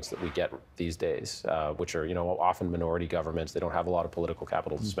federal governments that we get these days, which are often minority governments. They don't have a lot of political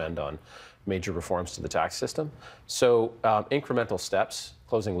capital to spend on major reforms to the tax system. So incremental steps,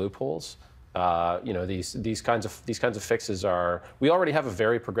 closing loopholes, these kinds of fixes are. We already have a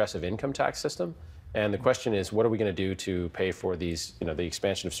very progressive income tax system, and the question is, what are we going to do to pay for these, the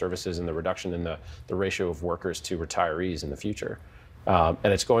expansion of services and the reduction in the ratio of workers to retirees in the future?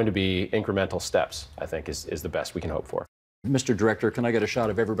 And it's going to be incremental steps, I think, is the best we can hope for. Mr. Director, can I get a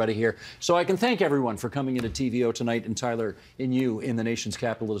shot of everybody here? So I can thank everyone for coming into TVO tonight, and Tyler, and you in the nation's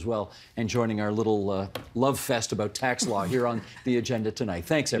capital as well, and joining our little love fest about tax law here on the agenda tonight.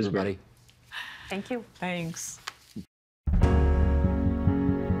 Thanks, everybody. Thank you. Thanks.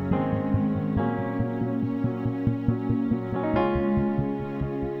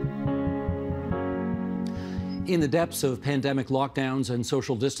 In the depths of pandemic lockdowns and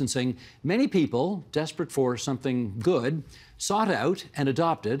social distancing, many people, desperate for something good, sought out and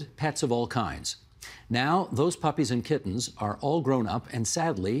adopted pets of all kinds. Now, those puppies and kittens are all grown up, and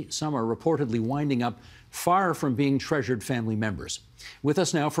sadly, some are reportedly winding up far from being treasured family members. With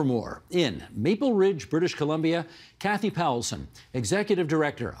us now for more, in Maple Ridge, British Columbia, Kathy Powelson, Executive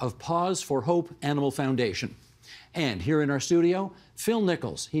Director of Paws for Hope Animal Foundation. And here in our studio, Phil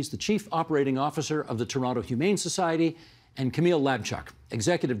Nichols. He's the Chief Operating Officer of the Toronto Humane Society, and Camille Labchuk,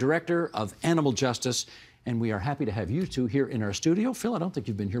 Executive Director of Animal Justice. And we are happy to have you two here in our studio. Phil, I don't think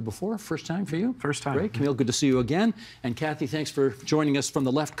you've been here before. First time for you? First time. Great. Camille, good to see you again. And Kathy, thanks for joining us from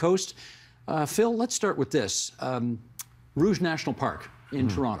the left coast. Phil, let's start with this. Rouge National Park in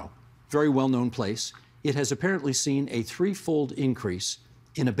Toronto, very well-known place. It has apparently seen a threefold increase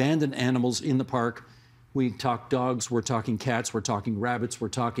in abandoned animals in the park. We talk dogs, we're talking cats, we're talking rabbits, we're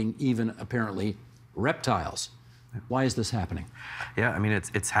talking even, apparently, reptiles. Why is this happening? Yeah, I mean,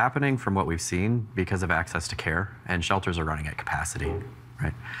 it's happening from what we've seen because of access to care, and shelters are running at capacity,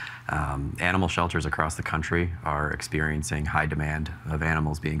 right? Animal shelters across the country are experiencing high demand of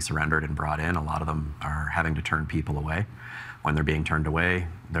animals being surrendered and brought in. A lot of them are having to turn people away. When they're being turned away,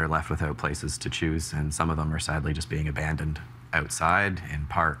 they're left without places to choose, and some of them are sadly just being abandoned outside in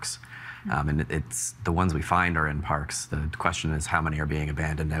parks. And it's the ones we find are in parks. The question is how many are being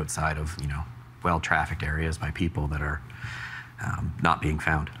abandoned outside of, well-trafficked areas by people that are not being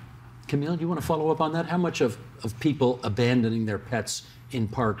found. Camille, do you want to follow up on that? How much of people abandoning their pets in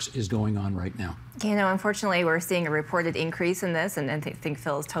parks is going on right now? Unfortunately, we're seeing a reported increase in this, and I think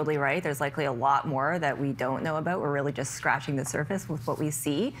Phil is totally right. There's likely a lot more that we don't know about. We're really just scratching the surface with what we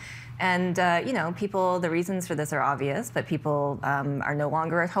see. And, people, the reasons for this are obvious, but people are no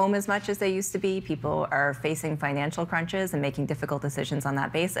longer at home as much as they used to be. People are facing financial crunches and making difficult decisions on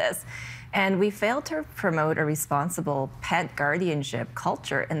that basis. And we failed to promote a responsible pet guardianship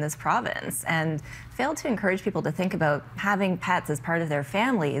culture in this province, and failed to encourage people to think about having pets as part of their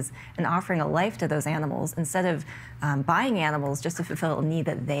families and offering a life to those animals instead of buying animals just to fulfill a need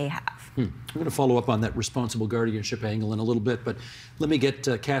that they have. I'm going to follow up on that responsible guardianship angle in a little bit, but let me get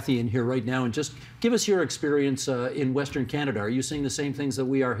Kathy in here right now and just give us your experience in Western Canada. Are you seeing the same things that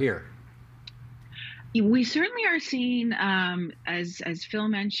we are here? We certainly are seeing, as Phil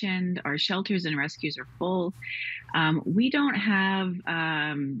mentioned, our shelters and rescues are full. We don't have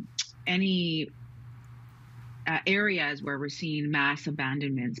any areas where we're seeing mass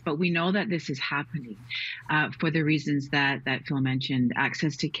abandonments, but we know that this is happening for the reasons that Phil mentioned.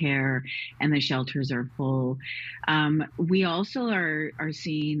 Access to care and the shelters are full. We also are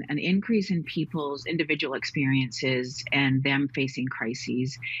seeing an increase in people's individual experiences and them facing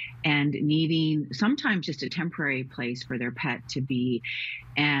crises and needing sometimes just a temporary place for their pet to be,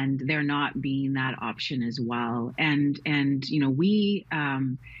 and there not being that option as well. And we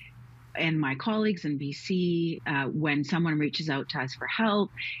and my colleagues in BC, when someone reaches out to us for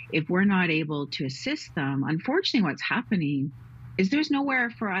help, if we're not able to assist them, unfortunately what's happening is there's nowhere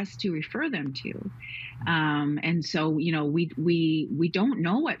for us to refer them to. And so, you know, we don't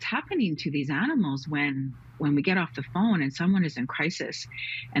know what's happening to these animals when we get off the phone and someone is in crisis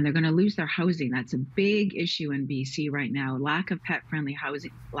and they're going to lose their housing. That's a big issue in BC right now. Lack of pet-friendly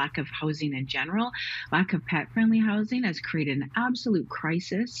housing, lack of housing in general, lack of pet-friendly housing has created an absolute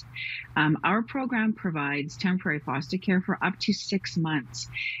crisis. Our program provides temporary foster care for up to 6 months.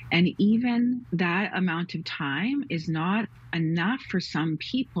 And even that amount of time is not enough for some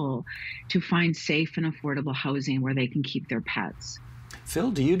people to find safe and affordable housing where they can keep their pets.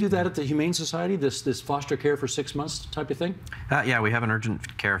 Phil, do you do that at the Humane Society, this foster care for 6 months type of thing? Yeah, we have an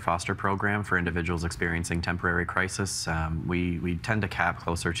urgent care foster program for individuals experiencing temporary crisis. We tend to cap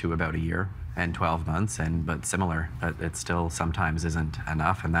closer to about a year and 12 months, but similar, but it still sometimes isn't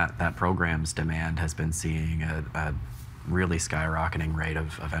enough, and that program's demand has been seeing a really skyrocketing rate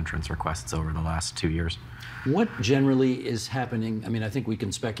of entrance requests over the last 2 years. What generally is happening? I mean, I think we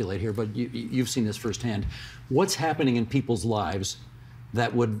can speculate here, but you've seen this firsthand. What's happening in people's lives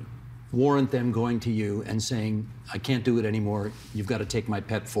that would warrant them going to you and saying, I can't do it anymore, you've got to take my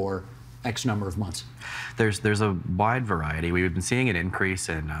pet for X number of months? There's a wide variety. We've been seeing an increase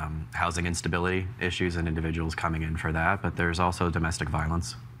in housing instability issues and individuals coming in for that, but there's also domestic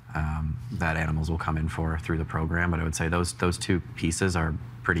violence that animals will come in for through the program. But I would say those two pieces are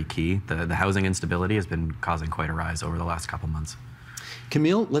pretty key. The housing instability has been causing quite a rise over the last couple months.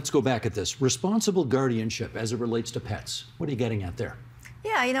 Camille, let's go back at this. Responsible guardianship as it relates to pets. What are you getting at there?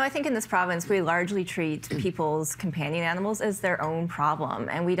 Yeah, you know, I think in this province, we largely treat people's companion animals as their own problem,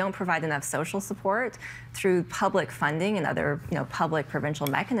 and we don't provide enough social support through public funding and other, public provincial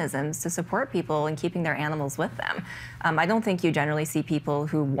mechanisms to support people in keeping their animals with them. I don't think you generally see people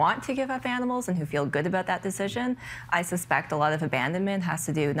who want to give up animals and who feel good about that decision. I suspect a lot of abandonment has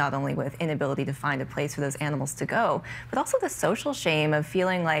to do not only with inability to find a place for those animals to go, but also the social shame of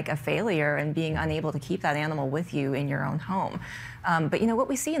feeling like a failure and being unable to keep that animal with you in your own home. But what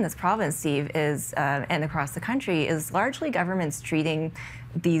we see in this province, Steve, is, and across the country, is largely governments treating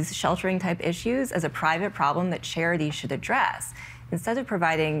these sheltering type issues as a private problem that charities should address, instead of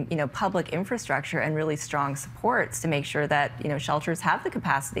providing, public infrastructure and really strong supports to make sure that, shelters have the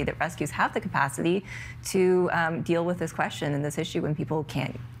capacity, that rescues have the capacity to deal with this question and this issue when people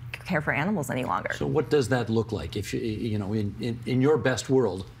can't care for animals any longer. So what does that look like? If in your best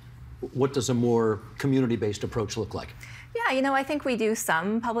world, what does a more community-based approach look like? Yeah, I think we do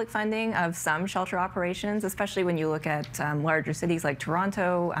some public funding of some shelter operations, especially when you look at larger cities like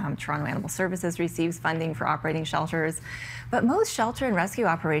Toronto. Toronto Animal Services receives funding for operating shelters. But most shelter and rescue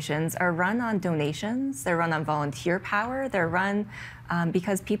operations are run on donations. They're run on volunteer power. They're run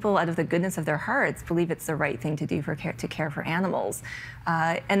because people, out of the goodness of their hearts, believe it's the right thing to do to care for animals.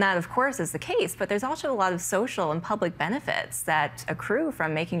 And that, of course, is the case. But there's also a lot of social and public benefits that accrue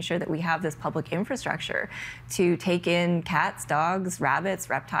from making sure that we have this public infrastructure to take in cats, dogs, rabbits,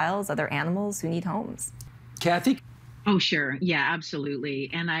 reptiles, other animals who need homes. Kathy? Oh, sure. Yeah, absolutely.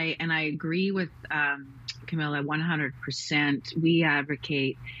 And I agree with Camilla 100%. We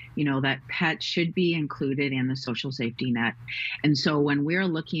advocate, that pets should be included in the social safety net. And so when we're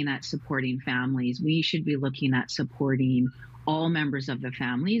looking at supporting families, we should be looking at supporting all members of the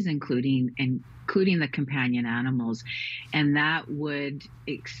families, including the companion animals. And that would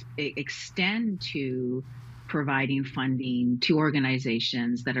extend to providing funding to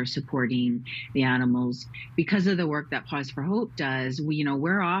organizations that are supporting the animals. Because of the work that Paws for Hope does,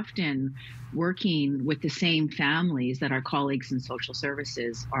 we're often working with the same families that our colleagues in social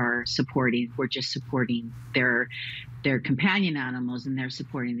services are supporting. We're just supporting their companion animals, and they're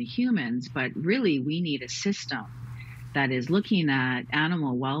supporting the humans. But really, we need a system that is looking at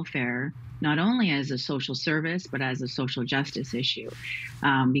animal welfare not only as a social service, but as a social justice issue.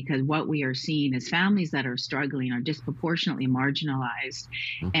 Because what we are seeing is families that are struggling are disproportionately marginalized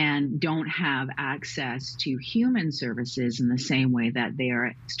and don't have access to human services in the same way that they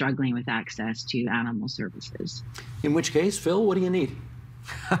are struggling with access to animal services. In which case, Phil, what do you need?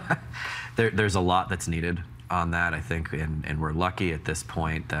 There's a lot that's needed on that, I think, and we're lucky at this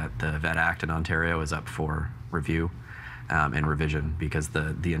point that the Vet Act in Ontario is up for review and revision, because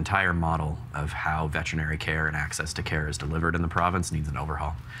the entire model of how veterinary care and access to care is delivered in the province needs an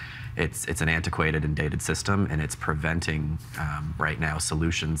overhaul. It's an antiquated and dated system, and it's preventing right now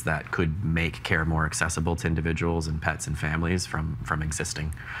solutions that could make care more accessible to individuals and pets and families from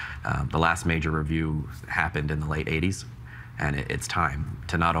existing. The last major review happened in the late 80s. And it's time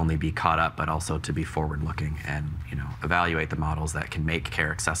to not only be caught up, but also to be forward-looking and evaluate the models that can make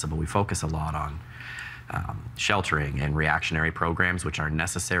care accessible. We focus a lot on sheltering and reactionary programs, which are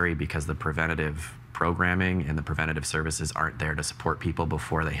necessary because the preventative programming and the preventative services aren't there to support people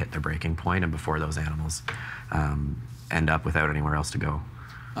before they hit their breaking point and before those animals end up without anywhere else to go.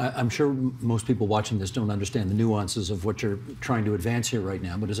 I'm sure most people watching this don't understand the nuances of what you're trying to advance here right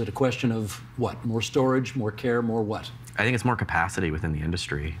now, but is it a question of what? More storage, more care, more what? I think it's more capacity within the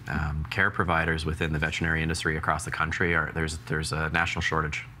industry. Care providers within the veterinary industry across the country, there's a national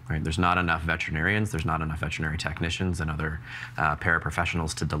shortage. Right? There's not enough veterinarians, there's not enough veterinary technicians and other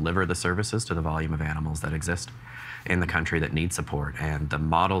paraprofessionals to deliver the services to the volume of animals that exist in the country that need support. And the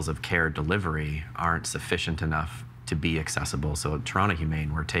models of care delivery aren't sufficient enough to be accessible. So at Toronto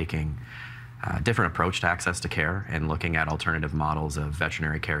Humane, we're taking a different approach to access to care and looking at alternative models of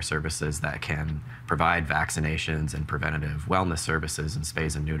veterinary care services that can provide vaccinations and preventative wellness services and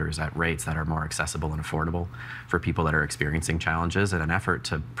spays and neuters at rates that are more accessible and affordable for people that are experiencing challenges, in an effort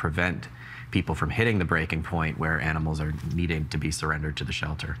to prevent people from hitting the breaking point where animals are needing to be surrendered to the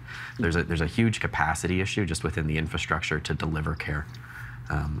shelter. There's a huge capacity issue just within the infrastructure to deliver care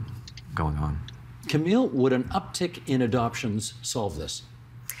going on. Camille, would an uptick in adoptions solve this?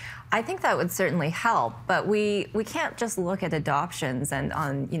 I think that would certainly help, but we can't just look at adoptions and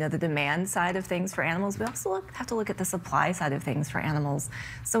on the demand side of things for animals. We also have to look at the supply side of things for animals.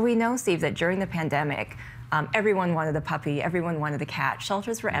 So we know, Steve, that during the pandemic, everyone wanted a puppy, everyone wanted a cat.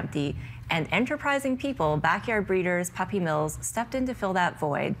 Shelters were empty, and enterprising people, backyard breeders, puppy mills, stepped in to fill that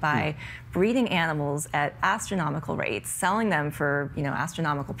void by breeding animals at astronomical rates, selling them for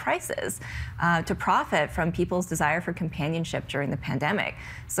astronomical prices to profit from people's desire for companionship during the pandemic.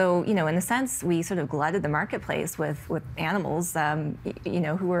 So in a sense, we sort of glutted the marketplace with animals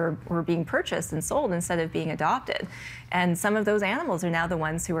who were being purchased and sold instead of being adopted. And some of those animals are now the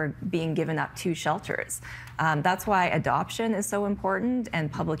ones who are being given up to shelters. That's why adoption is so important, and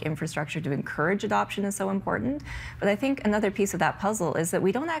public infrastructure to encourage adoption is so important. But I think another piece of that puzzle is that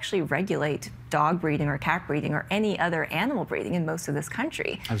we don't actually regulate dog breeding or cat breeding or any other animal breeding in most of this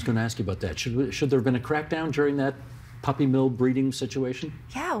country. I was going to ask you about that. Should there have been a crackdown during that puppy mill breeding situation?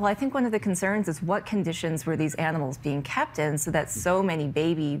 Yeah, well, I think one of the concerns is what conditions were these animals being kept in so that so many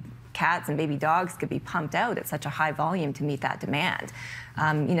baby cats and baby dogs could be pumped out at such a high volume to meet that demand.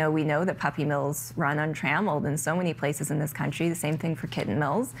 We know that puppy mills run untrammeled in so many places in this country, the same thing for kitten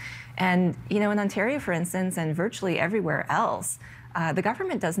mills. And, in Ontario, for instance, and virtually everywhere else, the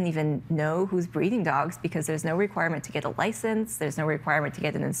government doesn't even know who's breeding dogs because there's no requirement to get a license, there's no requirement to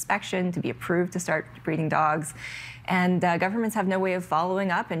get an inspection, to be approved to start breeding dogs. And governments have no way of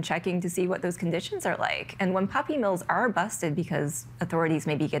following up and checking to see what those conditions are like. And when puppy mills are busted because authorities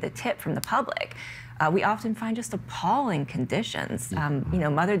maybe get a tip from the public, we often find just appalling conditions.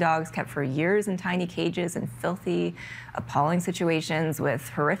 Mother dogs kept for years in tiny cages in filthy, appalling situations with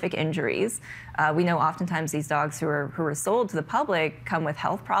horrific injuries. We know oftentimes these dogs who are sold to the public come with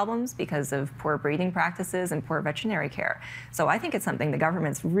health problems because of poor breeding practices and poor veterinary care. So I think it's something the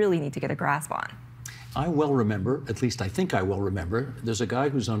governments really need to get a grasp on. I well remember, at least I think I will remember, there's a guy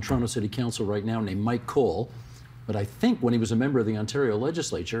who's on Toronto City Council right now named Mike Cole, but I think when he was a member of the Ontario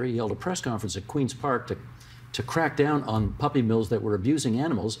legislature, he held a press conference at Queen's Park to crack down on puppy mills that were abusing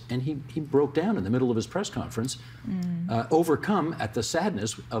animals, and he broke down in the middle of his press conference, overcome at the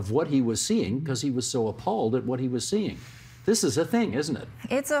sadness of what he was seeing because he was so appalled at what he was seeing. This is a thing, isn't it?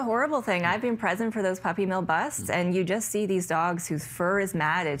 It's a horrible thing. I've been present for those puppy mill busts, and you just see these dogs whose fur is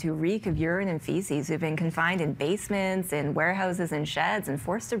matted, who reek of urine and feces, who've been confined in basements, in warehouses and sheds, and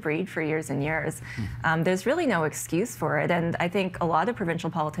forced to breed for years and years. There's really no excuse for it, and I think a lot of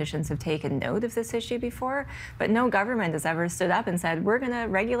provincial politicians have taken note of this issue before, but no government has ever stood up and said, we're going to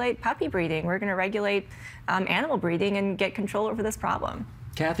regulate puppy breeding, we're going to regulate animal breeding and get control over this problem.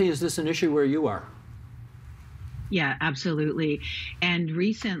 Kathy, is this an issue where you are? Yeah, absolutely. And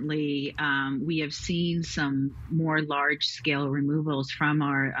recently, we have seen some more large-scale removals from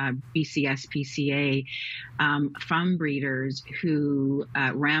our BCSPCA from breeders who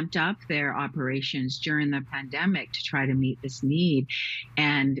ramped up their operations during the pandemic to try to meet this need.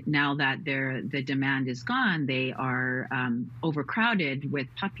 And now that the demand is gone, they are overcrowded with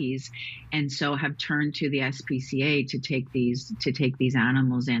puppies, and so have turned to the SPCA to take these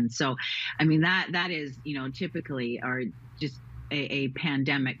animals in. So, I mean, that is, typically are just a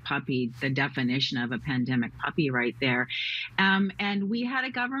pandemic puppy, the definition of a pandemic puppy right there. And we had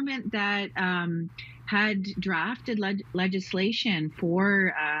a government that had drafted legislation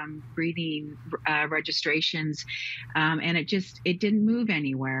for breeding registrations, and it didn't move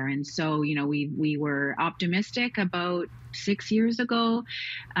anywhere. And so, we were optimistic about 6 years ago.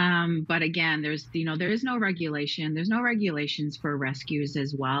 But again, there is no regulation. There's no regulations for rescues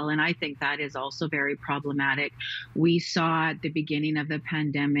as well. And I think that is also very problematic. We saw at the beginning of the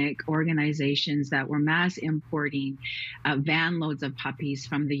pandemic organizations that were mass importing van loads of puppies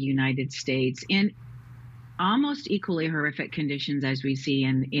from the United States in almost equally horrific conditions as we see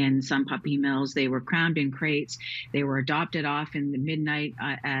in some puppy mills. They were crammed in crates. They were adopted off in the midnight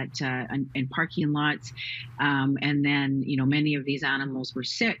in parking lots. And then, many of these animals were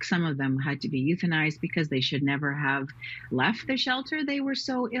sick. Some of them had to be euthanized because they should never have left the shelter. They were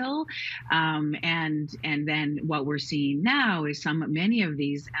so ill. And then what we're seeing now is many of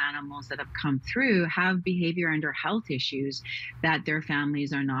these animals that have come through have behavior and or health issues that their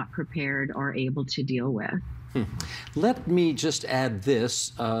families are not prepared or able to deal with. Let me just add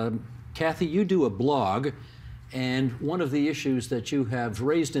this. Kathy, you do a blog, and one of the issues that you have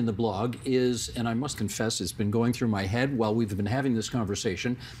raised in the blog is, and I must confess it's been going through my head while we've been having this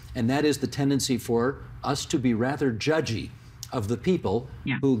conversation, and that is the tendency for us to be rather judgy of the people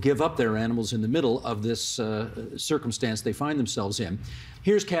who give up their animals in the middle of this circumstance they find themselves in.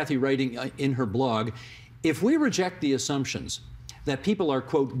 Here's Kathy writing in her blog, if we reject the assumptions that people are,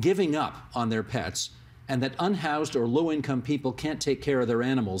 quote, giving up on their pets, and that unhoused or low-income people can't take care of their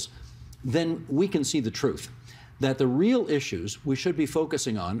animals, then we can see the truth. That the real issues we should be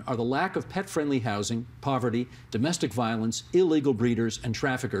focusing on are the lack of pet-friendly housing, poverty, domestic violence, illegal breeders and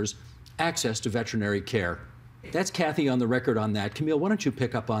traffickers, access to veterinary care. That's Kathy on the record on that. Camille, why don't you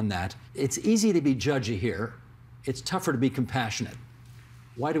pick up on that? It's easy to be judgy here. It's tougher to be compassionate.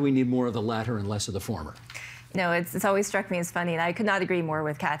 Why do we need more of the latter and less of the former? It's always struck me as funny, and I could not agree more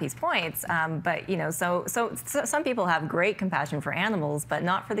with Kathy's points. But so some people have great compassion for animals, but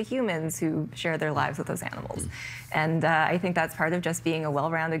not for the humans who share their lives with those animals. And I think that's part of just being a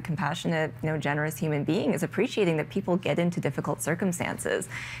well-rounded, compassionate, generous human being, is appreciating that people get into difficult circumstances,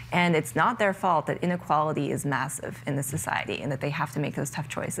 and it's not their fault that inequality is massive in this society and that they have to make those tough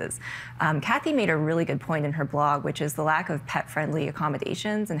choices. Kathy made a really good point in her blog, which is the lack of pet-friendly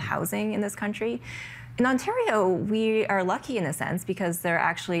accommodations and housing in this country. In Ontario, we are lucky in a sense because there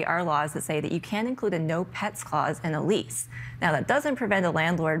actually are laws that say that you can include a no pets clause in a lease. Now, that doesn't prevent a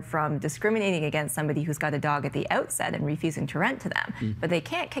landlord from discriminating against somebody who's got a dog at the outset and refusing to rent to them, but they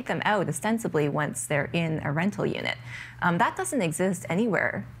can't kick them out ostensibly once they're in a rental unit. That doesn't exist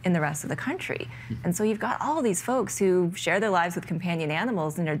anywhere in the rest of the country. And so you've got all these folks who share their lives with companion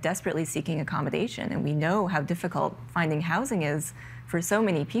animals and are desperately seeking accommodation. And we know how difficult finding housing is for so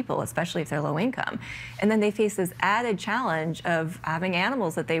many people, especially if they're low income. And then they face this added challenge of having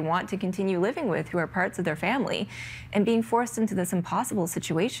animals that they want to continue living with who are parts of their family and being forced into this impossible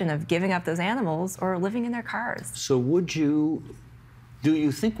situation of giving up those animals or living in their cars. So do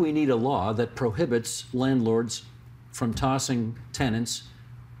you think we need a law that prohibits landlords from tossing tenants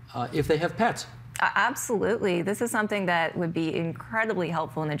if they have pets? Absolutely. This is something that would be incredibly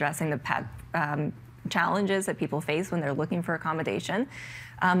helpful in addressing the pet challenges that people face when they're looking for accommodation.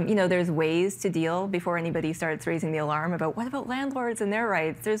 There's ways to deal before anybody starts raising the alarm about what about landlords and their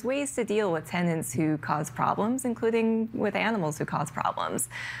rights. There's ways to deal with tenants who cause problems, including with animals who cause problems.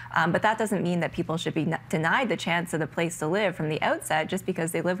 But that doesn't mean that people should be denied the chance at a place to live from the outset just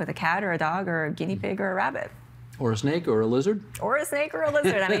because they live with a cat or a dog or a guinea pig or a rabbit. Or a snake or a lizard? Or a snake or a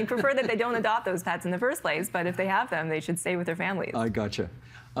lizard. I mean, prefer that they don't adopt those pets in the first place, but if they have them, they should stay with their families. I gotcha.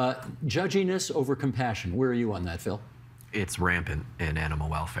 Judginess over compassion. Where are you on that, Phil? It's rampant in animal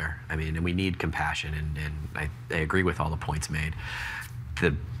welfare. I mean, and we need compassion, and I agree with all the points made.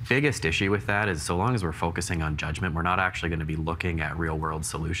 The biggest issue with that is so long as we're focusing on judgment, we're not actually going to be looking at real-world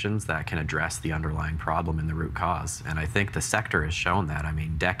solutions that can address the underlying problem and the root cause. And I think the sector has shown that. I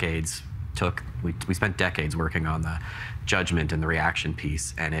mean, we spent decades working on the judgment and the reaction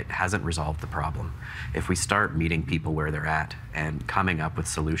piece, and it hasn't resolved the problem. If we start meeting people where they're at and coming up with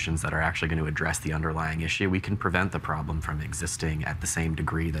solutions that are actually going to address the underlying issue, we can prevent the problem from existing at the same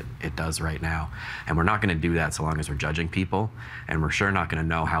degree that it does right now. And we're not going to do that so long as we're judging people, and we're sure not going to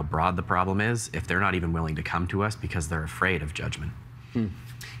know how broad the problem is if they're not even willing to come to us because they're afraid of judgment.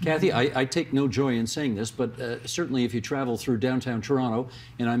 Kathy, I take no joy in saying this, but certainly if you travel through downtown Toronto,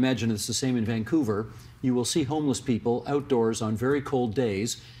 and I imagine it's the same in Vancouver, you will see homeless people outdoors on very cold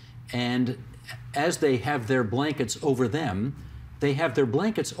days, and as they have their blankets over them, they have their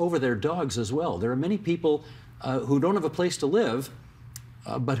blankets over their dogs as well. There are many people who don't have a place to live,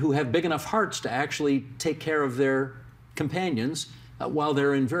 but who have big enough hearts to actually take care of their companions while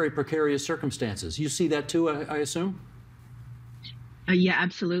they're in very precarious circumstances. You see that too, I assume? Yeah,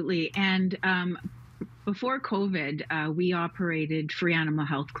 absolutely. And before COVID, we operated free animal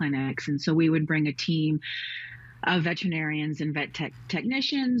health clinics. And so we would bring a team veterinarians and vet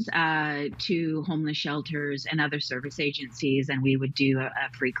technicians to homeless shelters and other service agencies, and we would do a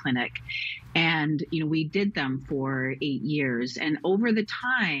free clinic. And, we did them for 8 years. And over the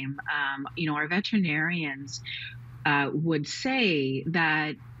time, our veterinarians would say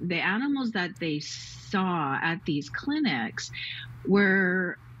that the animals that they saw at these clinics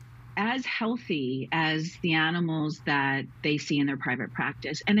were as healthy as the animals that they see in their private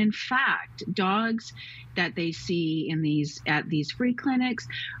practice. And in fact, dogs that they see at these free clinics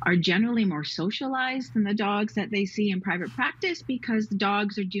are generally more socialized than the dogs that they see in private practice, because the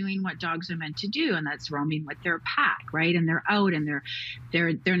dogs are doing what dogs are meant to do, and that's roaming with their pack, right? And they're out, and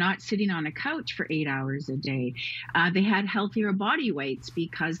they're not sitting on a couch for 8 hours a day. They had healthier body weights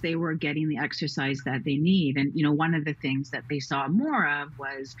because they were getting the exercise that they need. And one of the things that they saw more of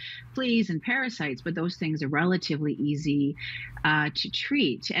was fleas and parasites, but those things are relatively easy to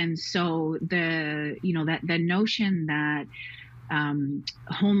treat. And so the notion that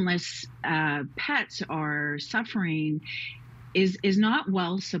homeless pets are suffering is not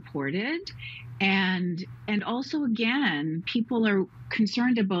well supported. And also, again, people are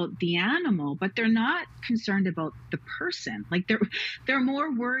concerned about the animal, but they're not concerned about the person. Like they're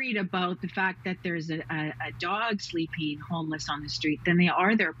more worried about the fact that there's a dog sleeping homeless on the street than they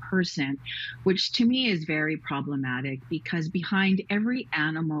are their person, which to me is very problematic, because behind every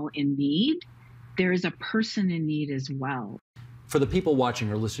animal in need, there is a person in need as well. For the people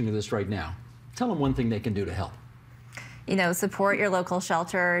watching or listening to this right now, tell them one thing they can do to help. Support your local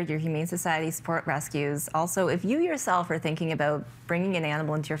shelter, your Humane Society, support rescues. Also, if you yourself are thinking about bringing an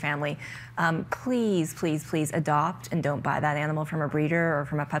animal into your family, please, please, please adopt and don't buy that animal from a breeder or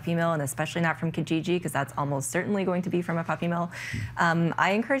from a puppy mill, and especially not from Kijiji, because that's almost certainly going to be from a puppy mill.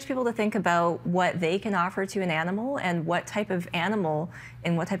 I encourage people to think about what they can offer to an animal and what type of animal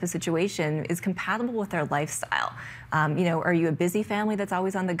in what type of situation is compatible with their lifestyle. Are you a busy family that's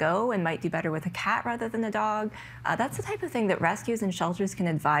always on the go and might do better with a cat rather than a dog? That's the type of thing that rescues and shelters can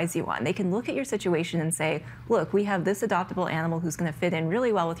advise you on. They can look at your situation and say, look, we have this adoptable animal who's going to fit in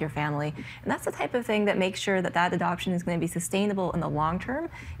really well with your family. And that's the type of thing that makes sure that that adoption is going to be sustainable in the long term,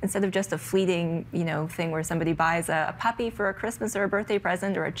 instead of just a fleeting, thing where somebody buys a puppy for a Christmas or a birthday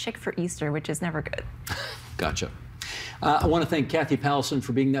present, or a chick for Easter, which is never good. Gotcha. I want to thank Kathy Pallison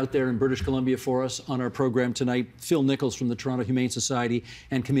for being out there in British Columbia for us on our program tonight, Phil Nichols from the Toronto Humane Society,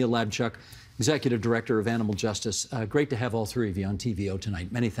 and Camille Labchuk, Executive Director of Animal Justice. Great to have all three of you on TVO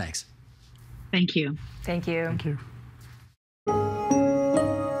tonight. Many thanks. Thank you. Thank you. Thank you.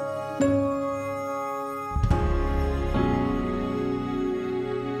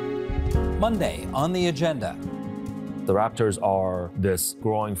 Monday on the agenda. The Raptors are this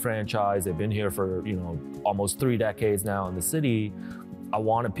growing franchise. They've been here for, almost 3 decades now in the city. I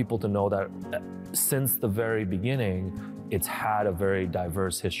wanted people to know that since the very beginning, it's had a very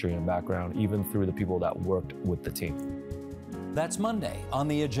diverse history and background, even through the people that worked with the team. That's Monday on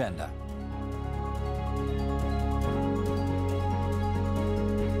the agenda.